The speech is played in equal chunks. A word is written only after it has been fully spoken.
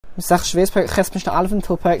This Mishnah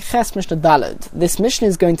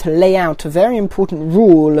is going to lay out a very important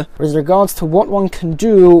rule with regards to what one can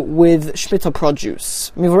do with Shemitah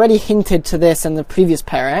produce. We've already hinted to this in the previous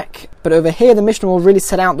perek, but over here the Mishnah will really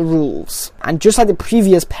set out the rules. And just like the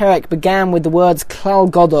previous perek began with the words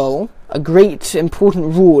Klal Gadol, a great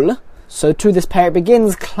important rule, so too this perek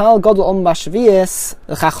begins Klal Gadol on Bashvias.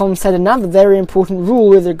 The Chacham said another very important rule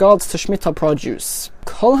with regards to Shemitah produce.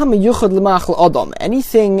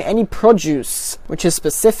 Anything, any produce which is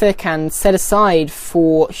specific and set aside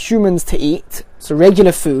for humans to eat, so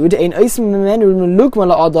regular food, you're not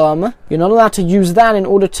allowed to use that in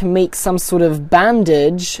order to make some sort of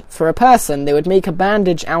bandage for a person. They would make a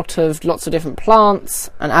bandage out of lots of different plants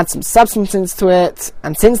and add some substances to it,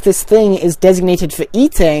 and since this thing is designated for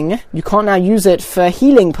eating, you can't now use it for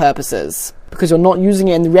healing purposes, because you're not using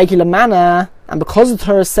it in the regular manner. And because the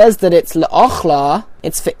Torah says that it's le'achla,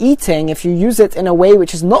 it's for eating, if you use it in a way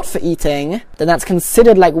which is not for eating, then that's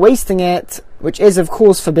considered like wasting it, which is of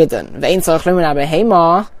course forbidden.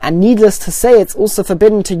 And needless to say, it's also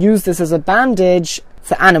forbidden to use this as a bandage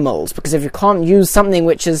for animals, because if you can't use something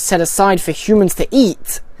which is set aside for humans to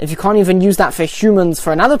eat, if you can't even use that for humans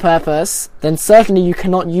for another purpose, then certainly you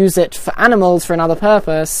cannot use it for animals for another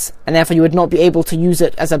purpose, and therefore you would not be able to use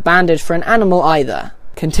it as a bandage for an animal either.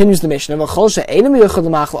 Continues the Mishnah,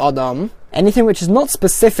 anything which is not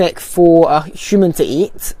specific for a human to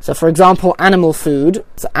eat, so for example animal food,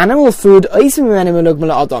 you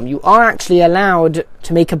are actually allowed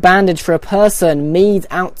to make a bandage for a person made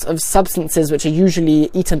out of substances which are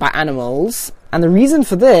usually eaten by animals. And the reason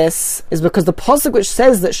for this is because the pasuk which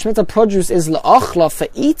says that Shemitah produce is la'achla for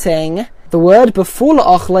eating, the word before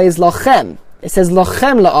la'achla is lachem. It says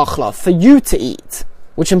lachem la'achla, for you to eat,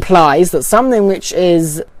 which implies that something which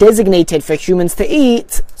is designated for humans to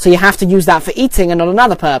eat, so you have to use that for eating and not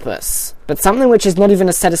another purpose. But something which is not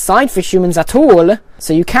even set aside for humans at all,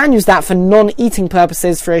 so you can use that for non-eating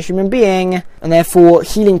purposes for a human being, and therefore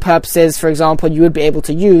healing purposes, for example, you would be able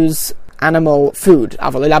to use animal food.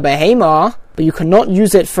 But you cannot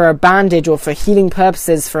use it for a bandage or for healing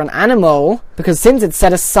purposes for an animal, because since it's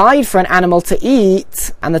set aside for an animal to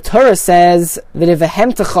eat, and the Torah says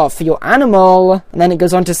v'levehemtecha for your animal, and then it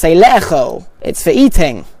goes on to say le'echol, it's for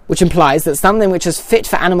eating, which implies that something which is fit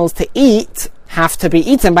for animals to eat have to be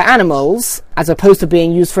eaten by animals, as opposed to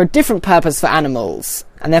being used for a different purpose for animals.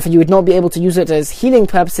 And therefore you would not be able to use it as healing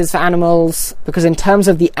purposes for animals, because in terms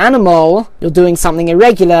of the animal, you're doing something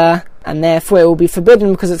irregular, and therefore it will be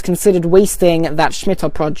forbidden because it's considered wasting that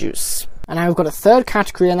Shemitah produce. And now we've got a third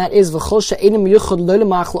category, and that is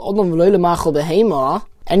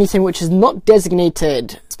anything which is not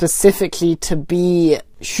designated specifically to be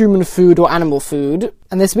human food or animal food.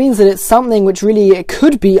 And this means that it's something which really, it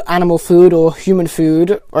could be animal food or human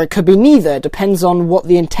food, or it could be neither. It depends on what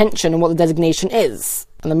the intention and what the designation is.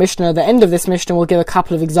 And the Mishnah, at the end of this Mishnah, will give a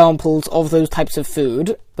couple of examples of those types of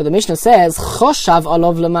food. But the Mishnah says,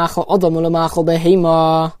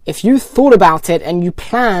 if you thought about it and you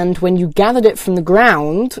planned when you gathered it from the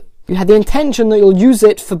ground, you had the intention that you'll use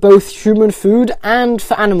it for both human food and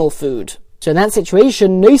for animal food. So in that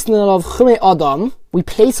situation, we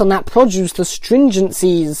place on that produce the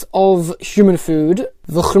stringencies of human food,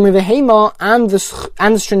 and the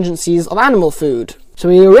stringencies of animal food. So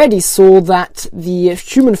we already saw that the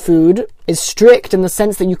human food is strict in the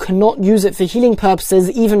sense that you cannot use it for healing purposes,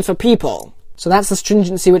 even for people. So that's the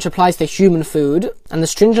stringency which applies to human food. And the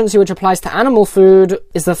stringency which applies to animal food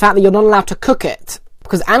is the fact that you're not allowed to cook it,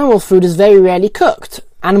 because animal food is very rarely cooked.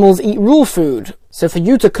 Animals eat raw food. So for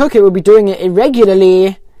you to cook it would be doing it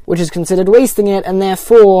irregularly, which is considered wasting it, and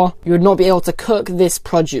therefore you would not be able to cook this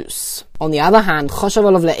produce. On the other hand,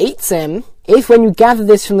 if when you gather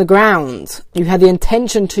this from the ground, you had the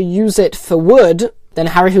intention to use it for wood, then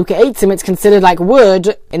harihuka eitzim, it's considered like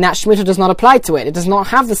wood, in that Shemitah does not apply to it. It does not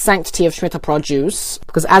have the sanctity of Shemitah produce,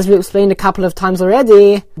 because as we explained a couple of times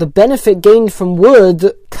already, the benefit gained from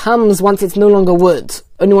wood comes once it's no longer wood.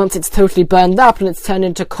 Only once it's totally burned up and it's turned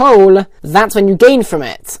into coal, that's when you gain from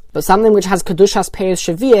it. But something which has Kedushas Peres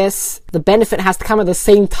Shavias, the benefit has to come at the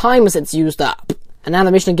same time as it's used up. And now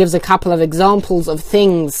the Mishnah gives a couple of examples of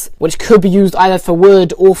things which could be used either for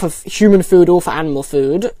wood or for human food or for animal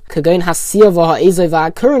food. These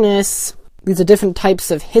are different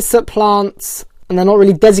types of hyssop plants, and they're not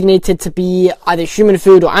really designated to be either human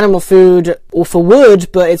food or animal food or for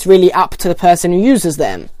wood, but it's really up to the person who uses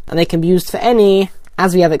them. And they can be used for any,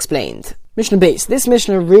 as we have explained. Mishnah base. This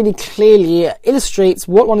Mishnah really clearly illustrates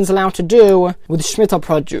what one is allowed to do with Shemitah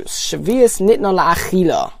produce. Shavias nitna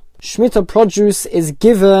la'achila. Shemitah produce is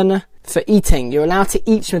given for eating. You're allowed to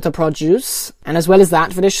eat Shemitah produce, and as well as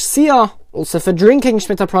that, v'lesh siyah, also for drinking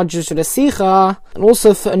Shemitah produce with a sicha, and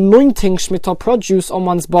also for anointing Shemitah produce on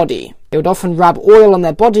one's body. They would often rub oil on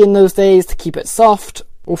their body in those days to keep it soft,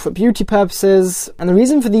 or for beauty purposes. And the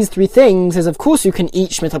reason for these three things is, of course, you can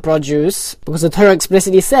eat Shemitah produce, because the Torah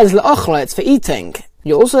explicitly says, L'ochla, it's for eating.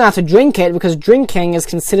 You also have to drink it, because drinking is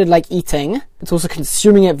considered like eating. It's also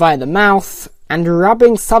consuming it via the mouth, and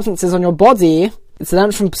rubbing substances on your body. It's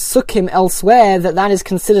learned from Psukim elsewhere that is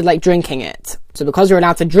considered like drinking it. So because you're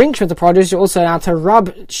allowed to drink Shemitah produce, you're also allowed to rub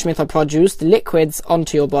Shemitah produce, the liquids,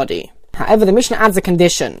 onto your body. However, the Mishnah adds a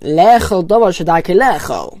condition. Lechol davar shadaike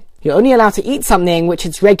lechol. You're only allowed to eat something which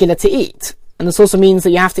it's regular to eat. And this also means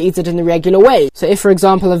that you have to eat it in the regular way. So if, for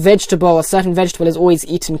example, a certain vegetable is always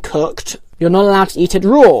eaten cooked, you're not allowed to eat it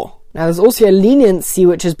raw. Now, there's also a leniency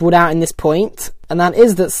which is brought out in this point, and that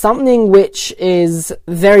is that something which is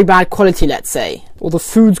very bad quality, let's say, or the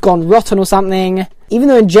food's gone rotten or something, even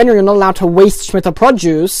though in general you're not allowed to waste Shemitah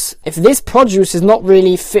produce, if this produce is not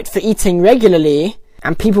really fit for eating regularly,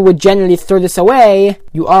 and people would generally throw this away,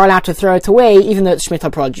 you are allowed to throw it away even though it's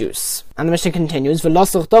Shemitah produce. And the Mishnah continues,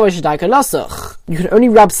 V'losuch davar shadaike losuch. You can only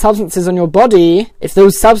rub substances on your body if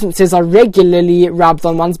those substances are regularly rubbed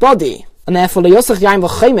on one's body. And therefore, you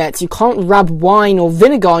can't rub wine or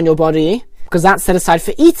vinegar on your body, because that's set aside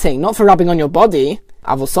for eating, not for rubbing on your body.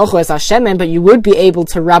 But you would be able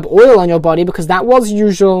to rub oil on your body, because that was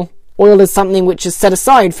usual. Oil is something which is set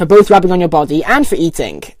aside for both rubbing on your body and for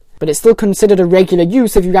eating. But it's still considered a regular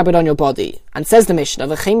use if you rub it on your body. And says the Mishnah,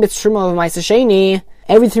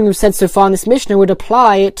 everything we've said so far in this Mishnah would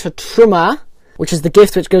apply to Truma, which is the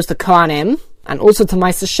gift which goes to Kohanim, and also to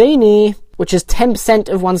Ma'aser Sheni, which is 10%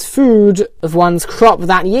 of one's food, of one's crop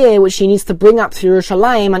that year, which she needs to bring up to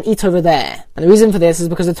Yerushalayim and eat over there. And the reason for this is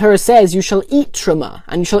because the Torah says, you shall eat Truma,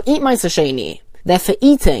 and you shall eat Ma'aser Sheni. They're for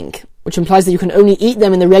eating, which implies that you can only eat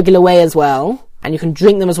them in the regular way as well, and you can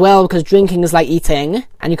drink them as well, because drinking is like eating,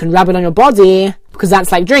 and you can rub it on your body, because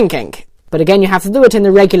that's like drinking. But again, you have to do it in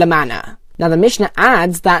the regular manner. Now the Mishnah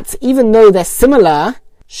adds that even though they're similar,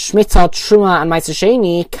 Shemitah, Truma, and Ma'aser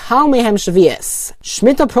Sheni, Kal Mehem Shavias.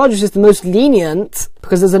 Shemitah produce is the most lenient,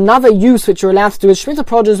 because there's another use which you're allowed to do with Shemitah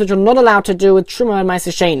produce which you're not allowed to do with Truma and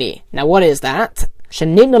Ma'aser Sheni. Now what is that?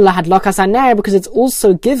 Because it's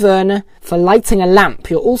also given for lighting a lamp.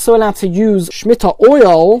 You're also allowed to use Shemitah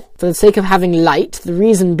oil for the sake of having light. The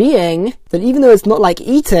reason being that even though it's not like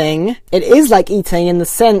eating, it is like eating in the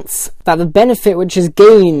sense that the benefit which is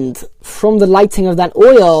gained from the lighting of that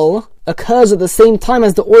oil occurs at the same time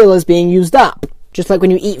as the oil is being used up. Just like when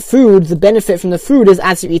you eat food, the benefit from the food is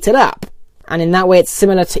as you eat it up. And in that way it's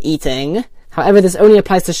similar to eating. However, this only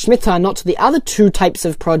applies to Shemitah, not to the other two types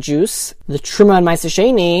of produce, the Truma and Ma'aser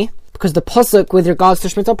Sheni, because the Pasuk with regards to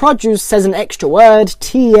Shemitah produce says an extra word,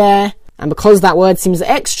 Tiyeh, and because that word seems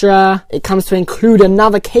extra, it comes to include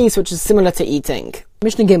another case which is similar to eating.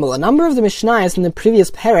 Mishnah Gimel, a number of the Mishnayos in the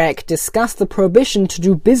previous Perek discussed the prohibition to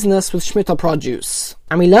do business with Shemitah produce.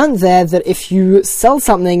 And we learned there that if you sell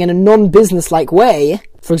something in a non-business-like way,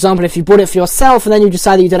 for example, if you bought it for yourself and then you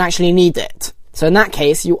decide that you don't actually need it, so in that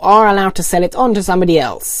case, you are allowed to sell it on to somebody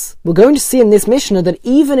else. We're going to see in this Mishnah that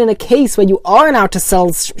even in a case where you are allowed to sell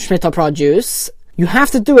Shemitah produce, you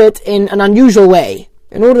have to do it in an unusual way.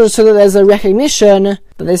 In order so that there's a recognition that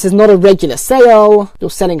this is not a regular sale, you're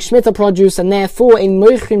selling Shemitah produce, and therefore in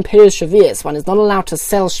Moichin Perish Shavias, one is not allowed to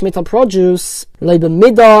sell Shemitah produce, lo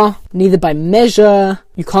b'midah, neither by measure.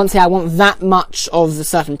 You can't say I want that much of a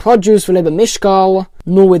certain produce, lo b'mishkal,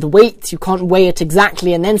 nor with weight. You can't weigh it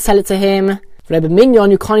exactly and then sell it to him. Rebbe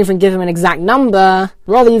Minyan, you can't even give him an exact number.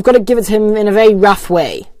 Rather, you've got to give it to him in a very rough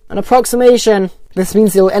way. An approximation. This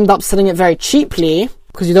means you'll end up selling it very cheaply,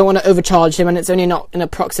 because you don't want to overcharge him and it's only not an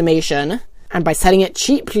approximation. And by selling it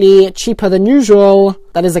cheaply, cheaper than usual,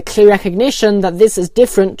 that is a clear recognition that this is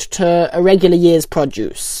different to a regular year's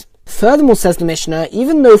produce. Furthermore, says the Mishnah,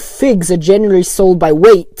 even though figs are generally sold by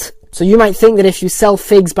weight, so you might think that if you sell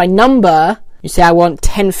figs by number, you say I want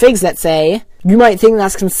 10 figs, let's say, you might think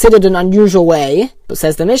that's considered an unusual way, but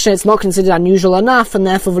says the Mishnah, it's not considered unusual enough, and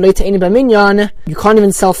therefore you can't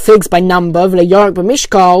even sell figs by number,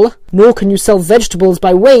 nor can you sell vegetables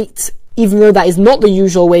by weight, even though that is not the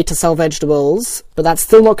usual way to sell vegetables, but that's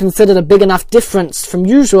still not considered a big enough difference from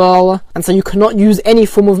usual, and so you cannot use any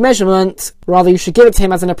form of measurement, rather you should give it to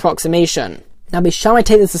him as an approximation. Now, Beis Shammai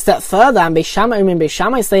take this a step further, and Beis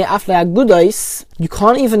Shammai say, Afle Agudos, you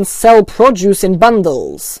can't even sell produce in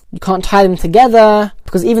bundles. You can't tie them together,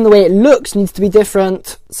 because even the way it looks needs to be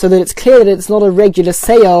different, so that it's clear that it's not a regular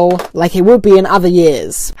sale, like it would be in other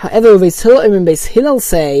years. However, Beis Hillel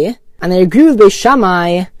say, and they agree with Beis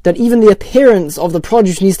Shammai, that even the appearance of the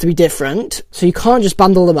produce needs to be different, so you can't just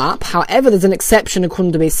bundle them up. However, there's an exception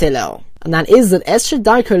according to Beis Hillel. and that is that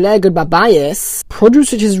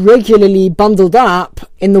produce which is regularly bundled up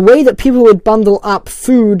in the way that people would bundle up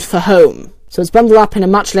food for home. So it's bundled up in a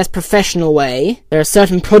much less professional way. There are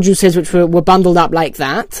certain produces which were bundled up like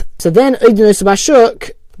that. So then,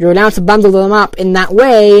 you're allowed to bundle them up in that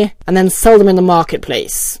way and then sell them in the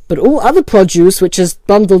marketplace. But all other produce which is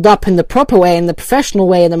bundled up in the proper way, in the professional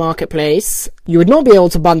way in the marketplace, you would not be able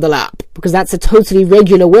to bundle up, because that's a totally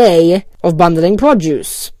regular way of bundling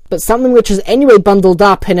produce. But something which is anyway bundled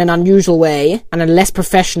up in an unusual way and a less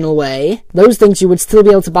professional way, those things you would still be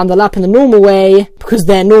able to bundle up in the normal way, because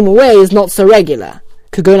their normal way is not so regular.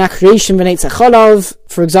 For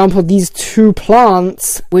example, these two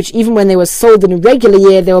plants, which even when they were sold in a regular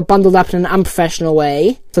year, they were bundled up in an unprofessional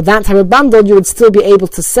way. So that type of bundle you would still be able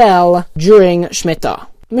to sell during Shemitah.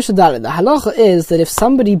 The halacha is that if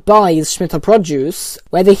somebody buys Shemitah produce,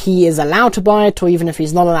 whether he is allowed to buy it or even if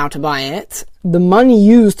he's not allowed to buy it, the money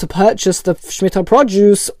used to purchase the Shemitah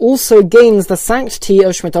produce also gains the sanctity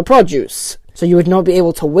of Shemitah produce. So you would not be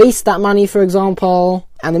able to waste that money, for example.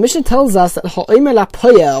 And the Mishnah tells us that ha'omer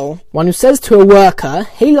lapoyel, one who says to a worker,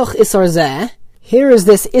 Heiloch isar zeh, here is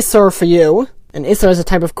this isar for you, and isar is a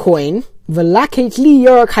type of coin, v'laket li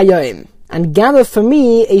yorek hayoim, and gather for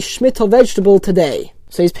me a Shemitah vegetable today.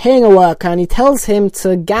 So he's paying a worker and he tells him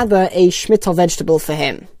to gather a Shemitah vegetable for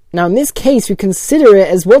him. Now in this case we consider it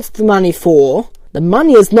as what's the money for? The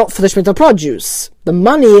money is not for the Shemitah produce. The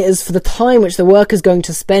money is for the time which the worker is going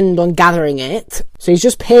to spend on gathering it. So he's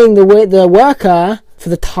just paying the worker for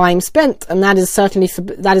the time spent, and that is certainly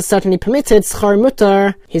permitted. Schar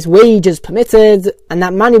mutar, his wage is permitted, and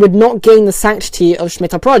that money would not gain the sanctity of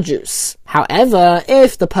Shemitah produce. However,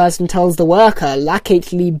 if the person tells the worker,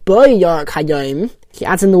 laket li boy yorek hayom, he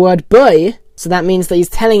adds in the word boy, so that means that he's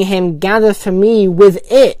telling him, gather for me with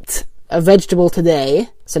it a vegetable today.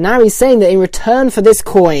 So now he's saying that in return for this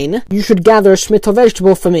coin, you should gather a Shemitah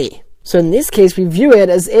vegetable for me. So in this case, we view it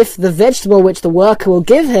as if the vegetable which the worker will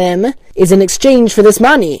give him is in exchange for this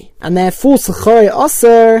money. And therefore, Sechorei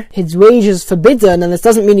Aser, his wage is forbidden, and this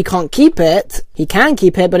doesn't mean he can't keep it. He can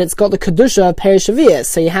keep it, but it's got the Kedusha of Perish Avias,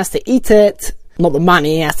 so he has to eat it. Not the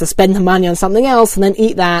money, he has to spend the money on something else and then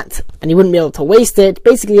eat that, and he wouldn't be able to waste it.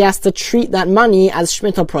 Basically, he has to treat that money as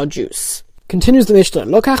Shemitah produce. Continues the Mishnah.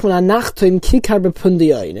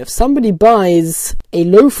 If somebody buys a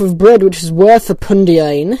loaf of bread which is worth a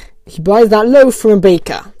pundion, he buys that loaf from a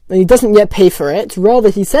baker, and he doesn't yet pay for it. Rather,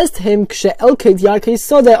 he says to him,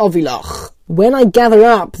 when I gather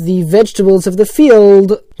up the vegetables of the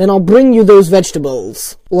field, then I'll bring you those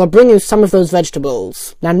vegetables. Or I'll bring you some of those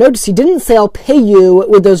vegetables. Now notice he didn't say I'll pay you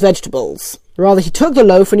with those vegetables. Rather, he took the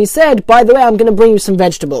loaf and he said, by the way, I'm going to bring you some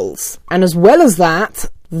vegetables. And as well as that,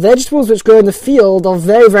 vegetables which grow in the field are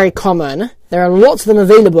very, very common. There are lots of them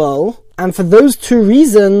available. And for those two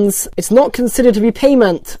reasons, it's not considered to be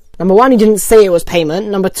payment. Number one, he didn't say it was payment.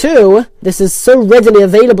 Number two, this is so readily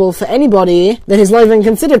available for anybody that it's not even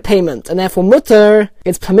considered payment. And therefore, mutter,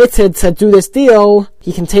 it's permitted to do this deal.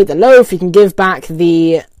 He can take the loaf, he can give back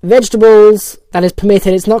the vegetables. That is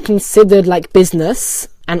permitted. It's not considered like business.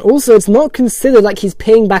 And also, it's not considered like he's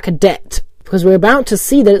paying back a debt. Because we're about to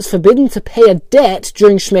see that it's forbidden to pay a debt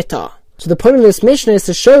during Shemitah. So the point of this Mishnah is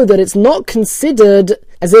to show that it's not considered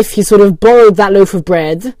as if he sort of borrowed that loaf of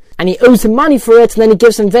bread, and he owes him money for it, and then he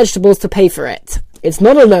gives him vegetables to pay for it. It's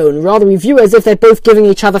not a loan, rather we view it as if they're both giving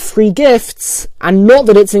each other free gifts, and not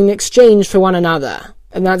that it's in exchange for one another.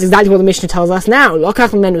 And that's exactly what the Mishnah tells us now.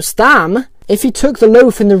 Lokach menu stam, if he took the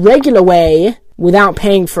loaf in the regular way, without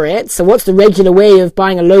paying for it, so what's the regular way of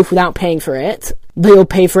buying a loaf without paying for it? They'll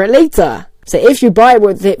pay for it later. So if you buy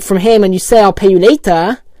it from him and you say, I'll pay you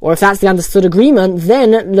later, or if that's the understood agreement,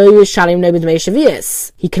 then lo yishalim no b'dmei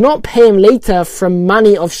shavius. He cannot pay him later from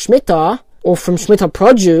money of Shemitah, or from Shemitah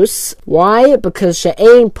produce. Why? Because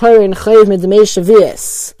she'ein porin chayv b'dmei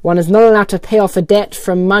shavius. One is not allowed to pay off a debt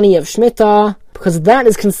from money of Shemitah, because that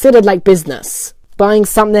is considered like business. Buying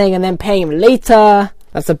something and then paying him later,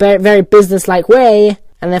 that's a very, very business-like way,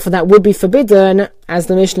 and therefore that would be forbidden, as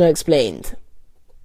the Mishnah explained.